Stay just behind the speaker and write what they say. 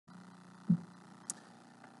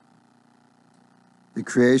The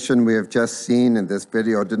creation we have just seen in this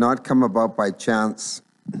video did not come about by chance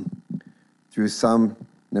through some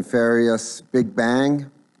nefarious Big Bang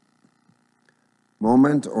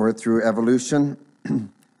moment or through evolution.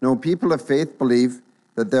 No, people of faith believe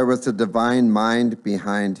that there was a divine mind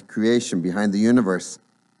behind creation, behind the universe.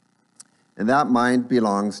 And that mind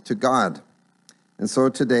belongs to God. And so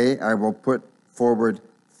today I will put forward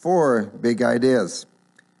 4 big ideas.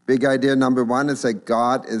 Big idea number 1 is that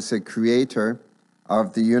God is a creator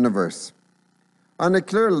of the universe. On a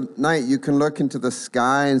clear night, you can look into the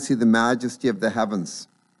sky and see the majesty of the heavens.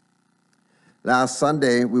 Last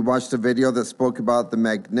Sunday, we watched a video that spoke about the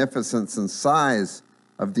magnificence and size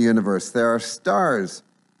of the universe. There are stars,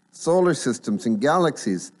 solar systems, and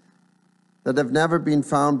galaxies that have never been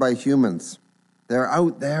found by humans. They're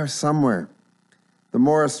out there somewhere. The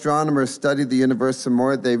more astronomers study the universe, the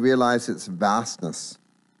more they realize its vastness.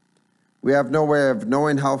 We have no way of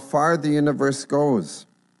knowing how far the universe goes.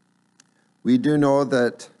 We do know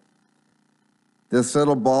that this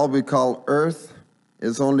little ball we call Earth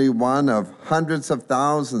is only one of hundreds of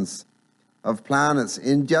thousands of planets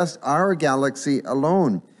in just our galaxy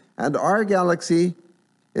alone. And our galaxy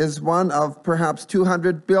is one of perhaps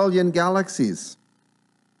 200 billion galaxies.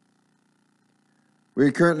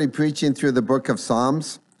 We're currently preaching through the book of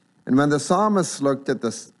Psalms. And when the psalmists looked at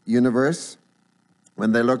the universe,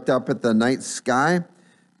 when they looked up at the night sky,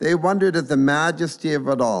 they wondered at the majesty of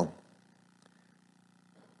it all.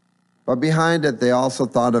 But behind it, they also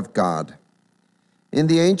thought of God. In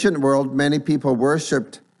the ancient world, many people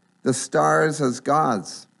worshipped the stars as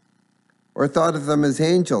gods or thought of them as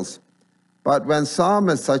angels. But when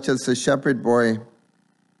psalmists such as the shepherd boy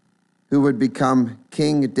who would become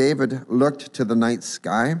King David looked to the night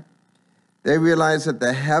sky, they realized that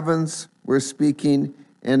the heavens were speaking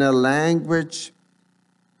in a language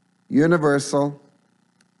universal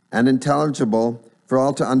and intelligible for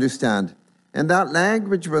all to understand. And that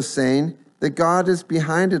language was saying that God is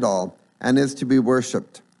behind it all and is to be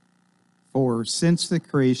worshipped. For since the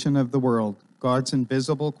creation of the world, God's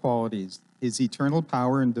invisible qualities, his eternal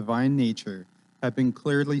power and divine nature, have been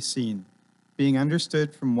clearly seen, being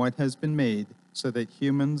understood from what has been made, so that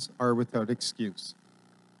humans are without excuse.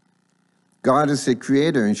 God is the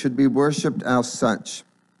creator and should be worshipped as such.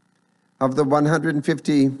 Of the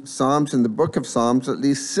 150 Psalms in the book of Psalms, at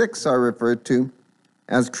least 6 are referred to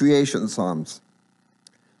as creation Psalms.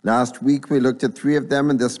 Last week we looked at 3 of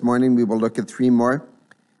them, and this morning we will look at 3 more.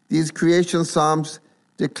 These creation Psalms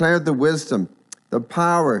declare the wisdom, the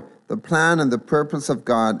power, the plan, and the purpose of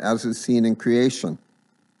God as is seen in creation,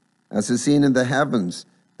 as is seen in the heavens,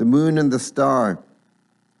 the moon and the star,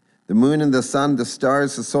 the moon and the sun, the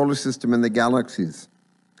stars, the solar system, and the galaxies,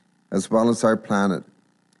 as well as our planet.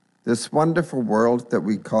 This wonderful world that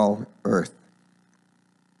we call Earth.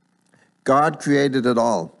 God created it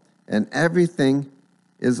all, and everything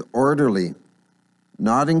is orderly,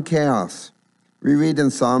 not in chaos. We read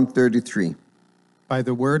in Psalm 33. By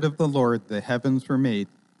the word of the Lord the heavens were made,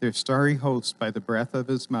 their starry host by the breath of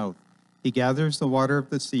his mouth. He gathers the water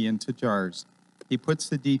of the sea into jars. He puts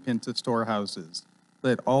the deep into storehouses.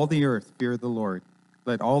 Let all the earth fear the Lord.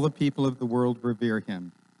 Let all the people of the world revere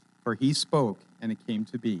him. For he spoke, and it came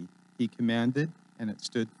to be. He commanded, and it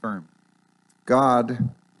stood firm. God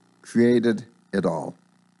created it all.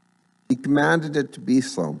 He commanded it to be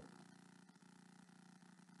so.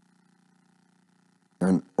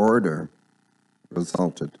 And order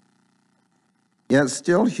resulted. Yet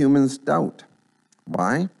still humans doubt.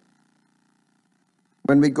 Why?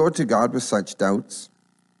 When we go to God with such doubts,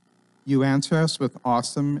 You answer us with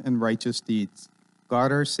awesome and righteous deeds.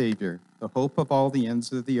 God our Savior, the hope of all the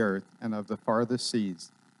ends of the earth and of the farthest seas,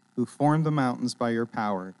 who formed the mountains by your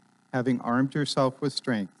power, having armed yourself with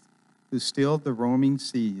strength, who stilled the roaming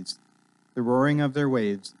seas, the roaring of their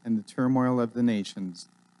waves, and the turmoil of the nations.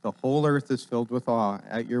 The whole earth is filled with awe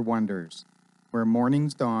at your wonders. Where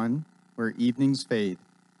mornings dawn, where evenings fade,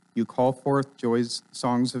 you call forth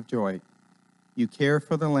songs of joy. You care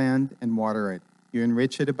for the land and water it. You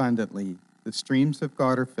enrich it abundantly. The streams of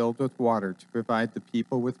God are filled with water to provide the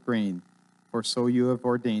people with grain, for so you have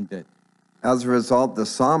ordained it. as a result, the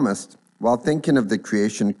psalmist, while thinking of the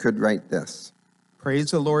creation, could write this.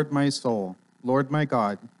 Praise the Lord, my soul. Lord, my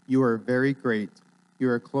God, you are very great. You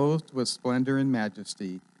are clothed with splendor and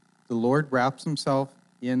majesty. The Lord wraps himself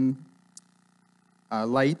in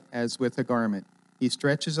light as with a garment. He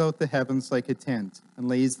stretches out the heavens like a tent and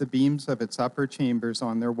lays the beams of its upper chambers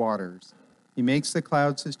on their waters. He makes the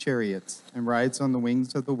clouds his chariots and rides on the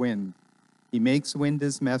wings of the wind. He makes wind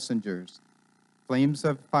his messengers, flames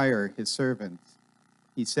of fire his servants.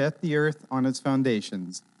 He set the earth on its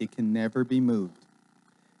foundations. It can never be moved.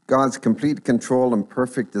 God's complete control and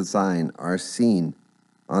perfect design are seen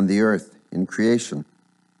on the earth in creation.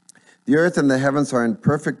 The earth and the heavens are in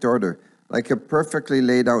perfect order, like a perfectly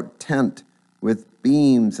laid out tent with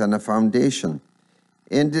beams and a foundation.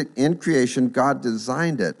 In creation, God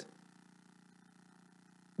designed it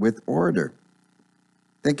with order.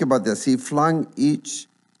 Think about this. He flung each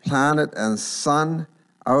planet and sun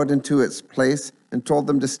out into its place and told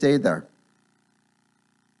them to stay there.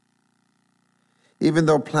 Even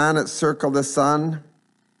though planets circle the sun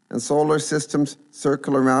and solar systems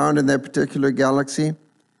circle around in their particular galaxy,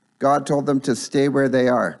 God told them to stay where they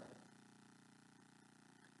are.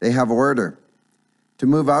 They have order. To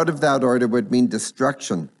move out of that order would mean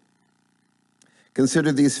destruction.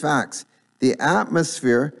 Consider these facts. The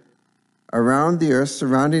atmosphere around the earth,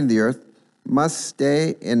 surrounding the earth, must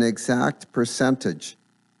stay in exact percentage,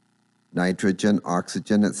 nitrogen,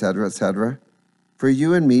 oxygen, etc., for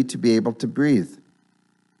you and me to be able to breathe.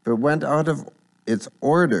 If it went out of its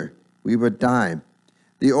order, we would die.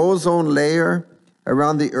 The ozone layer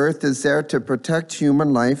around the earth is there to protect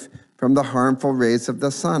human life from the harmful rays of the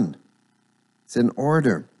sun. It's in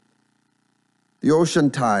order. The ocean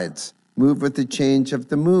tides move with the change of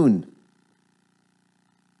the moon.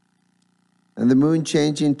 And the moon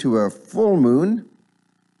changing to a full moon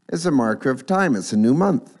is a marker of time. It's a new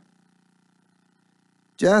month.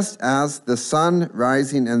 Just as the sun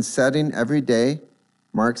rising and setting every day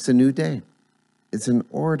marks a new day. It's in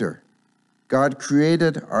order. God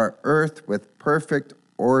created our earth with perfect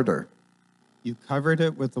order. You covered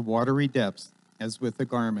it with the watery depths, as with a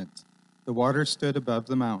garment. The water stood above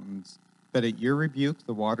the mountains, but at your rebuke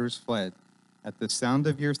the waters fled. At the sound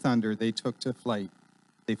of your thunder they took to flight.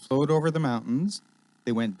 They flowed over the mountains.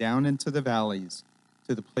 They went down into the valleys,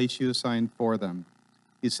 to the place you assigned for them.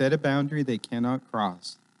 You set a boundary they cannot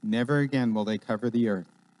cross. Never again will they cover the earth.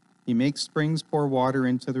 He makes springs pour water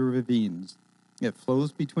into the ravines. It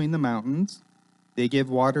flows between the mountains. They give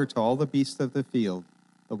water to all the beasts of the field.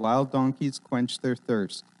 The wild donkeys quench their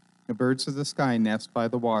thirst. The birds of the sky nest by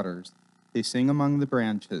the waters. They sing among the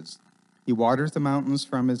branches. He waters the mountains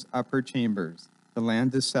from his upper chambers. The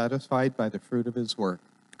land is satisfied by the fruit of his work.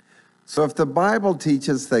 So if the Bible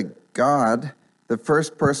teaches that God, the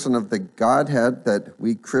first person of the Godhead that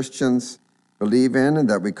we Christians believe in and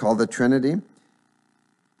that we call the Trinity,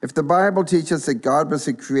 if the Bible teaches that God was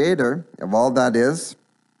the creator of all that is,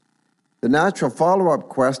 the natural follow-up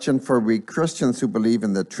question for we Christians who believe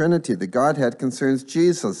in the Trinity, the Godhead, concerns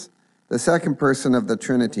Jesus, the second person of the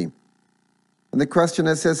Trinity. And the question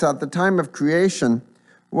is this: at the time of creation,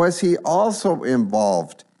 was he also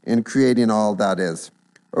involved in creating all that is?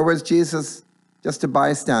 Or was Jesus just a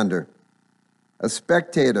bystander, a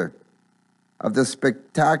spectator of the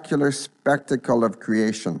spectacular spectacle of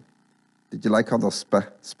creation? Did you like all those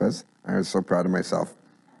spes? I was so proud of myself.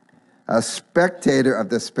 A spectator of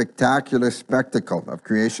the spectacular spectacle of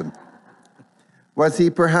creation. Was he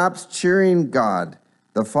perhaps cheering God,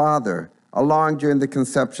 the Father, along during the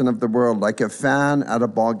conception of the world like a fan at a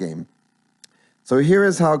ball game? So here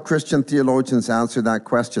is how Christian theologians answer that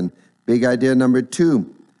question. Big idea number 2.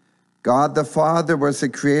 God the Father was the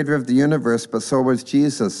creator of the universe, but so was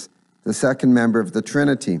Jesus, the second member of the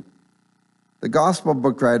Trinity. The gospel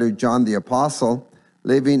book writer John the Apostle,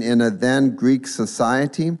 living in a then Greek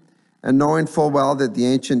society and knowing full well that the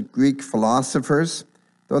ancient Greek philosophers,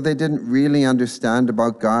 though they didn't really understand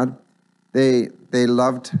about God, they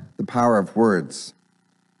loved the power of words.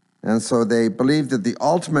 And so they believed that the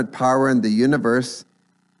ultimate power in the universe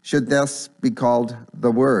should thus be called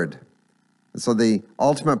the Word. And so the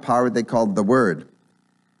ultimate power they called the Word.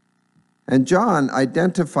 And John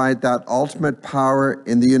identified that ultimate power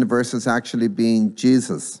in the universe as actually being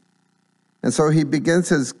Jesus. And so he begins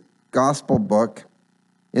his gospel book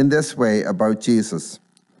in this way about Jesus.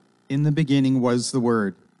 In the beginning was the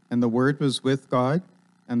Word, and the Word was with God,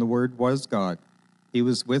 and the Word was God. He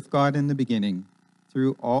was with God in the beginning.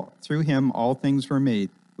 Through him all things were made.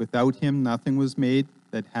 Without him nothing was made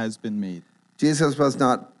that has been made. Jesus was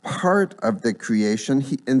not part of the creation.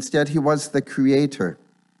 Instead, he was the creator.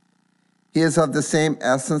 He is of the same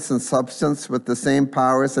essence and substance with the same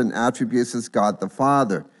powers and attributes as God the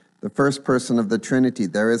Father, the first person of the Trinity.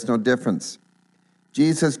 There is no difference.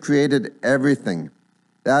 Jesus created everything.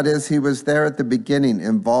 That is, he was there at the beginning,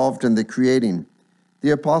 involved in the creating.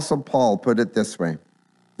 The Apostle Paul put it this way: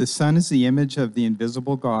 The Son is the image of the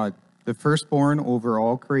invisible God, the firstborn over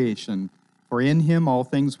all creation. For in him all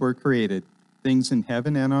things were created, things in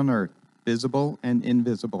heaven and on earth, visible and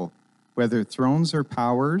invisible, whether thrones or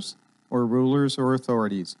powers or rulers or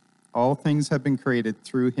authorities. All things have been created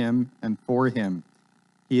through him and for him.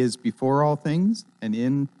 He is before all things, and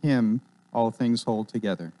in him all things hold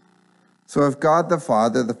together. So if God the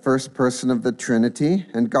Father, the first person of the Trinity,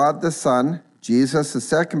 and God the Son, Jesus, the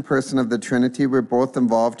second person of the Trinity, were both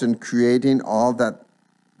involved in creating all that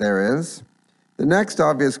there is, the next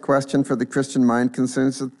obvious question for the Christian mind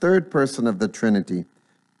concerns the third person of the Trinity,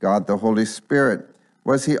 God the Holy Spirit.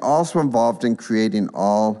 Was he also involved in creating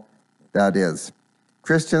all that is?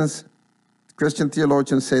 Christian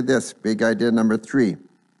theologians say this, big idea number 3.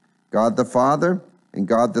 God the Father and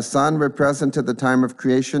God the Son were present at the time of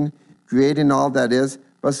creation, creating all that is,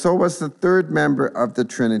 but so was the third member of the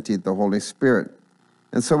Trinity, the Holy Spirit.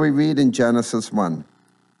 And so we read in Genesis 1.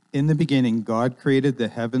 In the beginning, God created the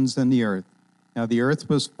heavens and the earth. Now the earth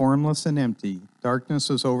was formless and empty. Darkness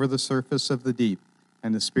was over the surface of the deep,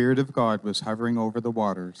 and the Spirit of God was hovering over the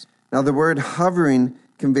waters. Now the word hovering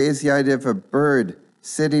conveys the idea of a bird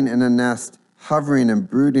sitting in a nest, hovering and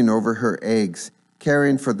brooding over her eggs,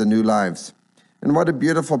 caring for the new lives. And what a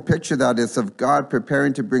beautiful picture that is of God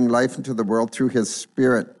preparing to bring life into the world through his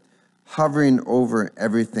Spirit, hovering over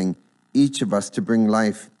everything, each of us to bring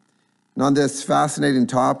life. And on this fascinating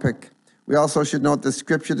topic, we also should note that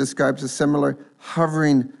Scripture describes a similar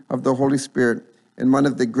hovering of the Holy Spirit in one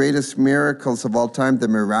of the greatest miracles of all time, the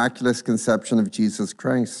miraculous conception of Jesus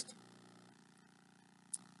Christ.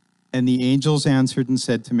 And the angels answered and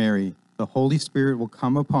said to Mary, the Holy Spirit will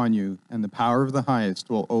come upon you, and the power of the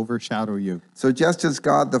highest will overshadow you. So just as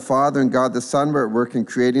God the Father and God the Son were at work in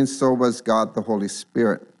creating, so was God the Holy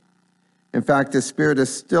Spirit. In fact, the Spirit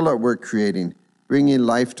is still at work creating, bringing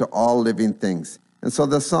life to all living things. And so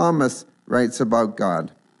the psalmist writes about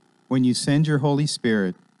God. When you send your Holy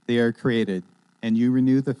Spirit, they are created, and you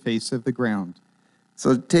renew the face of the ground.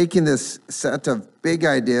 So taking this set of big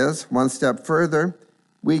ideas one step further,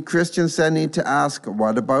 we Christians then need to ask,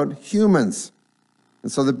 what about humans?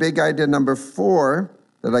 And so the big idea number 4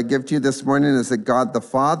 that I give to you this morning is that God the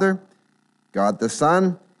Father, God the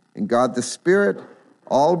Son, and God the Spirit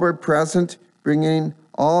all were present, bringing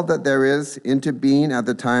all that there is into being at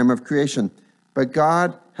the time of creation. But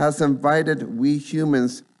God has invited we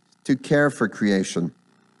humans to care for creation.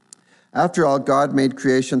 After all, God made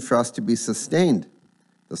creation for us to be sustained.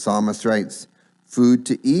 The psalmist writes, food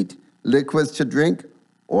to eat, liquids to drink,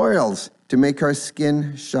 oils to make our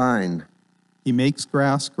skin shine. He makes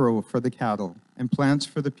grass grow for the cattle and plants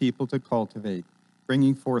for the people to cultivate,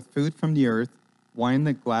 bringing forth food from the earth, wine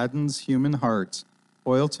that gladdens human hearts,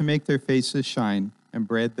 oil to make their faces shine, and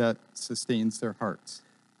bread that sustains their hearts.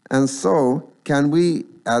 And so, can we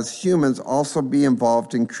as humans also be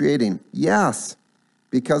involved in creating? Yes,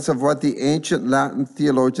 because of what the ancient Latin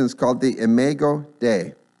theologians called the imago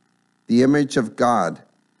Dei, the image of God,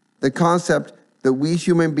 the concept that we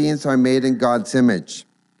human beings are made in God's image.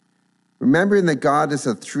 Remembering that God is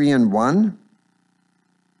a 3-in-1,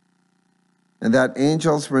 and that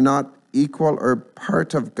angels were not equal or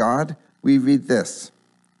part of God, we read this.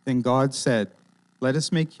 Then God said, let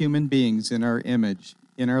us make human beings in our image,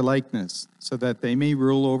 in our likeness, so that they may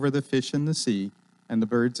rule over the fish in the sea and the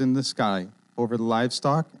birds in the sky, over the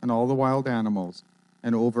livestock and all the wild animals,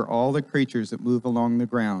 and over all the creatures that move along the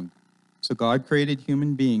ground. So God created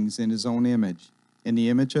human beings in his own image. In the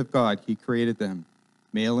image of God he created them.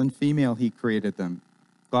 Male and female he created them.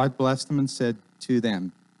 God blessed them and said to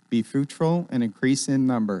them, be fruitful and increase in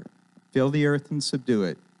number. Fill the earth and subdue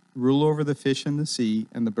it. Rule over the fish in the sea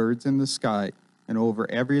and the birds in the sky, and over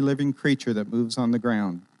every living creature that moves on the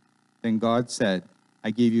ground. Then God said,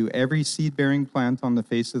 I give you every seed-bearing plant on the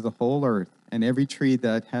face of the whole earth, and every tree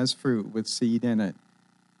that has fruit with seed in it.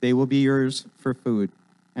 They will be yours for food,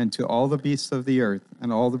 and to all the beasts of the earth,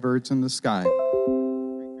 and all the birds in the sky,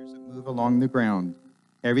 creatures that move along the ground,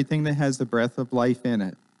 everything that has the breath of life in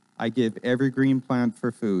it, I give every green plant for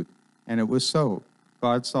food. And it was so.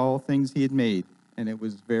 God saw all things he had made, and it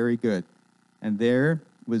was very good. And there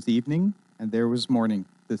was evening, and there was morning,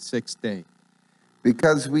 the 6th day.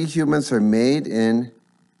 Because we humans are made in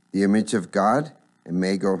the image of God,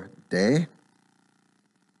 imago Dei,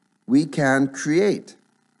 we can create,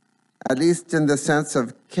 at least in the sense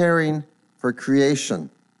of caring for creation.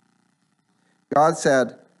 God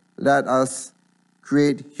said, let us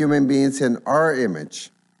create human beings in our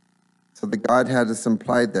image. So the Godhead is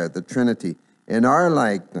implied there, the Trinity, in our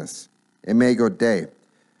likeness, imago Dei,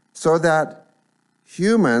 so that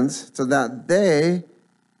they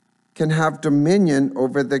can have dominion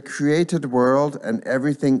over the created world and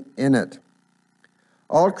everything in it.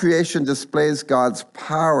 All creation displays God's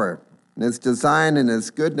power and his design and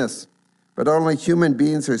his goodness, but only human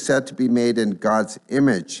beings are said to be made in God's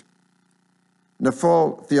image. And the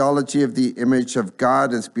full theology of the image of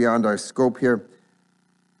God is beyond our scope here,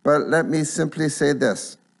 but let me simply say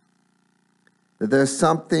this. that there's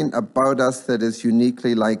something about us that is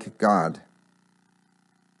uniquely like God.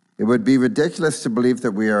 It would be ridiculous to believe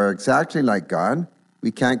that we are exactly like God. We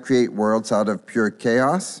can't create worlds out of pure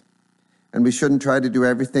chaos, and we shouldn't try to do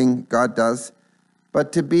everything God does.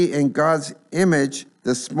 But to be in God's image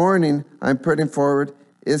this morning, I'm putting forward,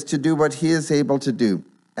 is to do what he is able to do,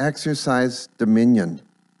 exercise dominion.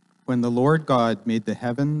 When the Lord God made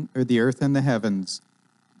the earth and the heavens,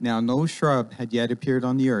 now no shrub had yet appeared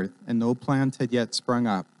on the earth, and no plant had yet sprung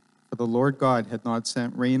up. For the Lord God had not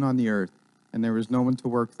sent rain on the earth, and there was no one to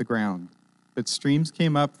work the ground. But streams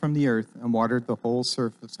came up from the earth and watered the whole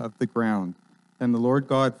surface of the ground. Then the Lord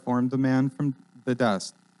God formed the man from the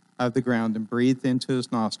dust of the ground and breathed into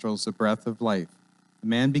his nostrils the breath of life. The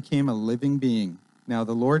man became a living being. Now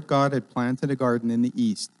the Lord God had planted a garden in the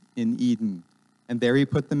east, in Eden, and there he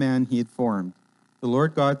put the man he had formed. The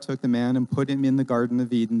Lord God took the man and put him in the Garden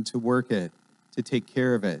of Eden to work it, to take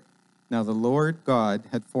care of it. Now the Lord God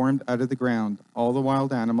had formed out of the ground all the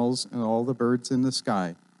wild animals and all the birds in the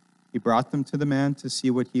sky. He brought them to the man to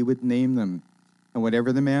see what he would name them. And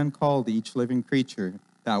whatever the man called each living creature,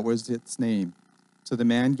 that was its name. So the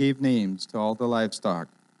man gave names to all the livestock,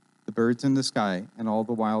 the birds in the sky, and all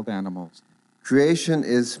the wild animals. Creation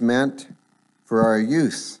is meant for our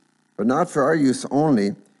use, but not for our use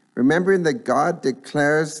only. Remembering that God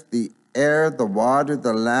declares the air, the water,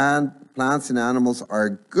 the land, plants, and animals are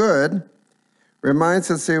good,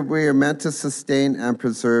 reminds us that we are meant to sustain and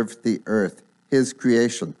preserve the earth, his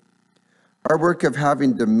creation. Our work of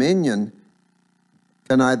having dominion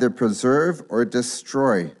can either preserve or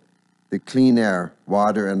destroy the clean air,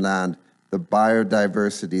 water, and land, the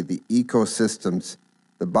biodiversity, the ecosystems,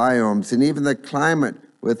 the biomes, and even the climate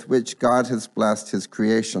with which God has blessed his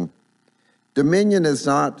creation. Dominion is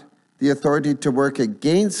not the authority to work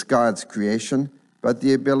against God's creation, but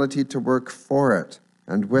the ability to work for it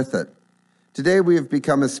and with it. Today, we have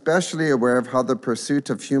become especially aware of how the pursuit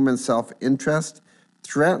of human self-interest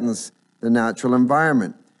threatens the natural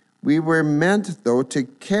environment. We were meant, though, to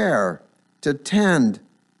care, to tend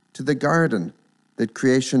to the garden that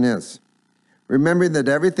creation is. Remembering that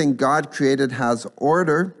everything God created has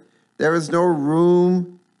order, there is no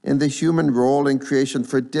room in the human role in creation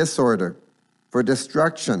for disorder, for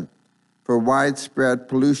destruction, for widespread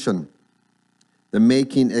pollution, the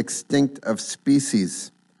making extinct of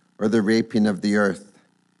species, or the raping of the earth,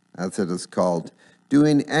 as it is called.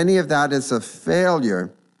 Doing any of that is a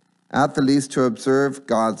failure, at the least, to observe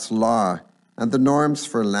God's law and the norms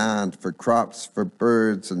for land, for crops, for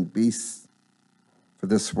birds and beasts, for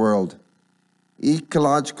this world.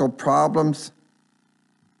 Ecological problems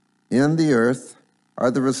in the earth are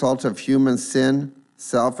the result of human sin,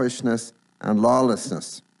 selfishness, and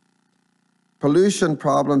lawlessness. Pollution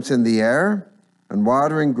problems in the air and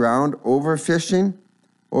water and ground, overfishing,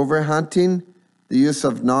 overhunting, the use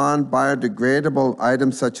of non-biodegradable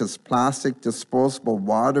items such as plastic, disposable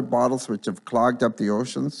water bottles which have clogged up the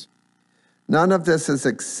oceans. None of this is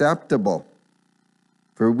acceptable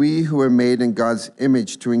for we who are made in God's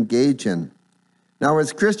image to engage in. Now,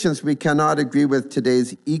 as Christians, we cannot agree with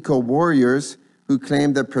today's eco-warriors who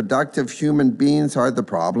claim that productive human beings are the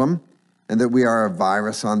problem and that we are a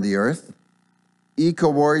virus on the earth.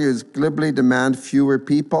 Eco-warriors glibly demand fewer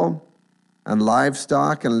people and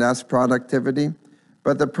livestock and less productivity.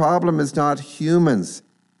 But the problem is not humans,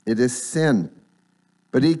 it is sin.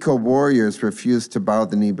 But eco-warriors refuse to bow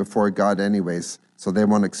the knee before God anyways, so they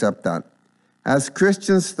won't accept that. As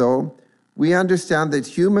Christians, though, we understand that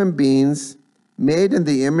human beings made in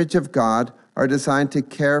the image of God are designed to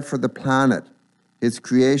care for the planet, his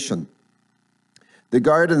creation. The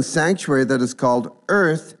garden sanctuary that is called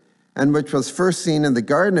Earth, and which was first seen in the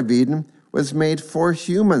Garden of Eden, was made for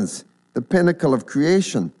humans, the pinnacle of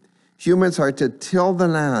creation. Humans are to till the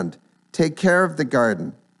land, take care of the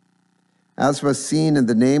garden. As was seen in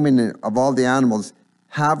the naming of all the animals,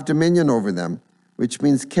 have dominion over them, which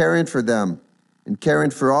means caring for them, and caring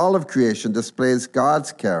for all of creation displays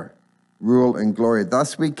God's care, rule, and glory.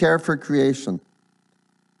 Thus we care for creation.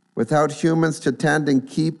 Without humans to tend and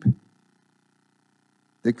keep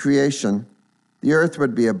the creation, the earth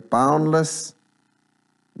would be a boundless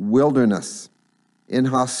wilderness,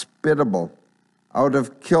 inhospitable, out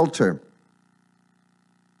of kilter,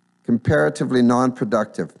 comparatively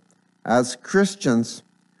non-productive. As Christians,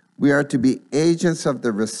 we are to be agents of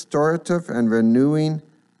the restorative and renewing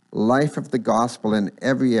life of the gospel in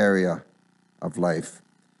every area of life,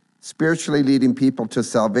 spiritually leading people to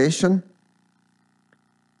salvation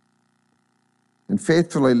and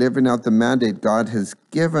faithfully living out the mandate God has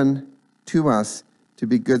given to us to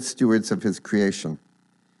be good stewards of his creation.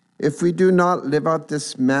 If we do not live out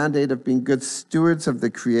this mandate of being good stewards of the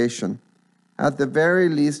creation, at the very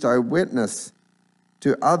least, our witness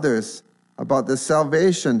to others about the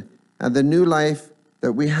salvation and the new life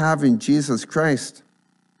that we have in Jesus Christ,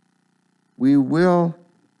 we will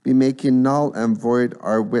be making null and void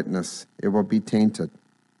our witness. It will be tainted.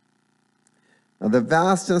 Now, the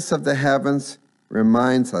vastness of the heavens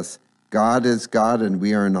reminds us God is God and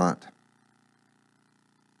we are not.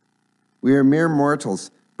 We are mere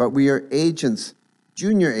mortals, but we are agents,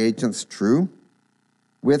 junior agents, true,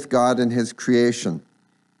 with God and his creation.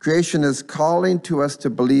 Creation is calling to us to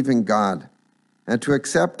believe in God and to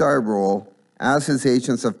accept our role as his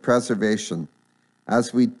agents of preservation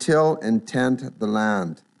as we till and tend the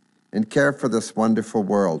land and care for this wonderful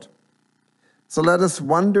world. So let us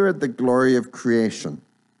wonder at the glory of creation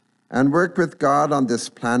and work with God on this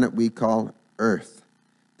planet we call Earth.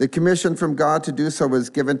 The commission from God to do so was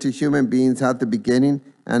given to human beings at the beginning,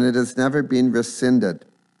 and it has never been rescinded.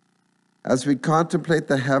 As we contemplate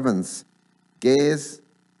the heavens, gaze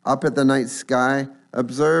up at the night sky,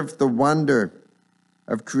 observe the wonder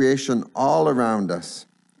of creation all around us,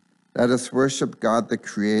 let us worship God the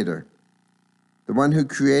Creator, the one who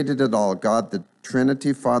created it all, God the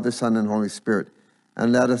Trinity, Father, Son, and Holy Spirit,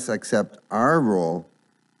 and let us accept our role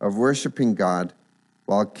of worshiping God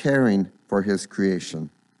while caring for his creation.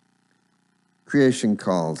 Creation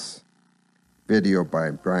Calls, video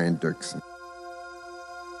by Brian Dirksen.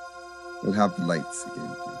 We'll have the lights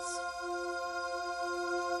again, please.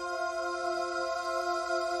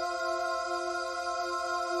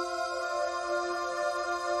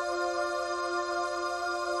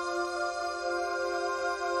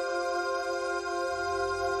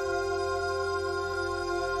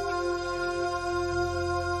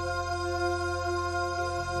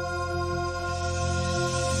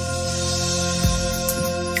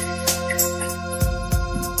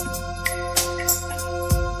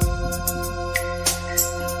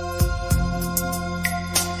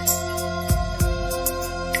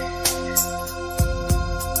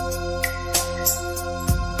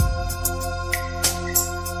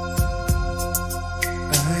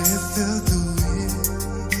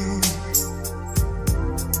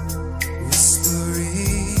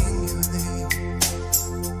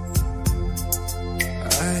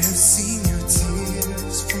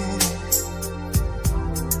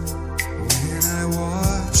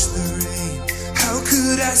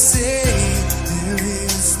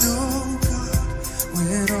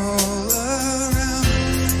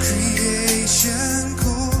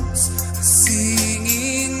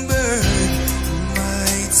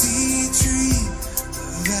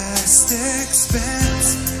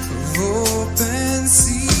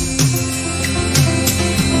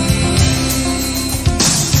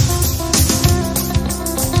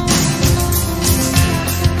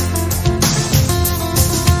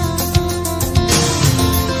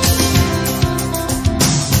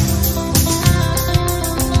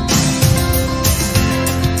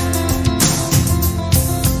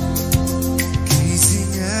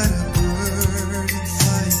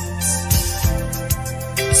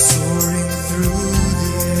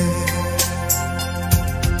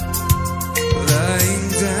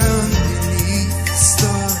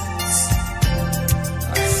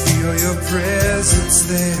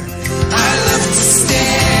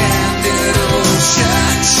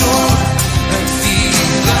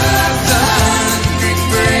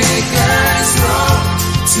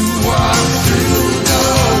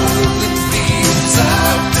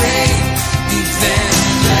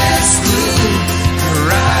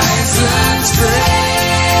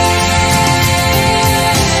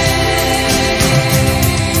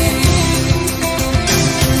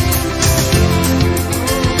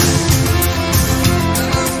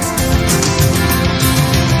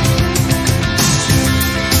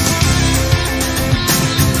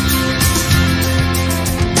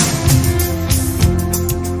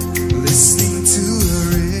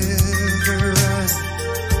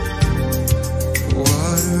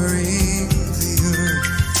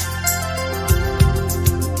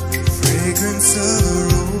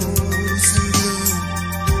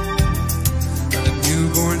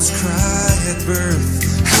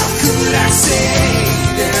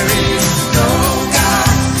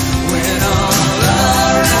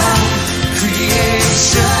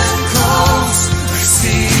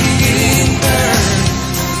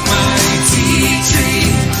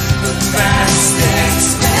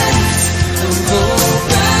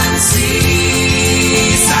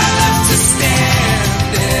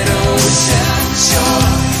 Shore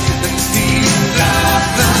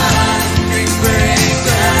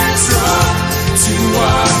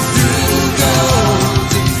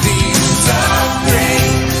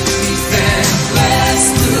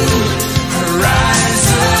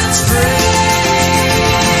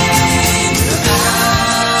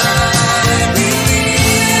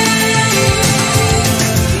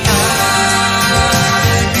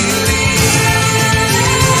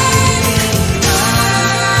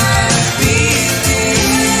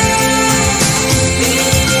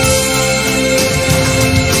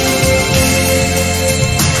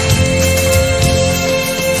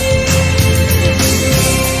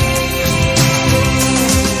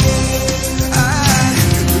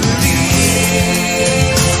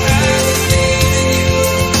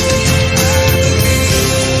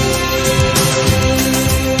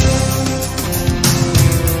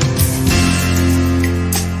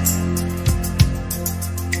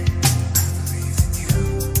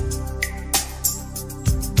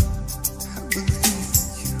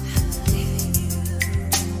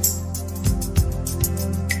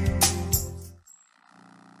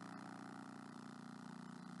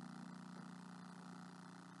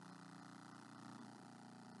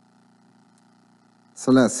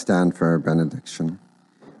So let's stand for our benediction.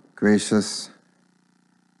 Gracious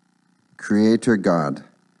Creator God,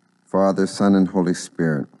 Father, Son, and Holy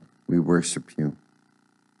Spirit, we worship you.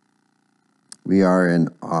 We are in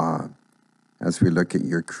awe as we look at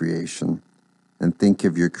your creation and think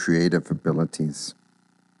of your creative abilities.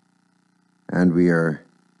 And we are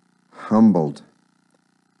humbled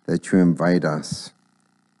that you invite us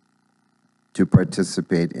to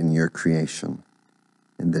participate in your creation,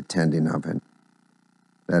 in the tending of it.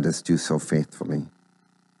 Let us do so faithfully.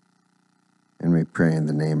 And we pray in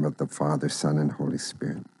the name of the Father, Son, and Holy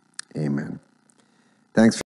Spirit. Amen. Thanks.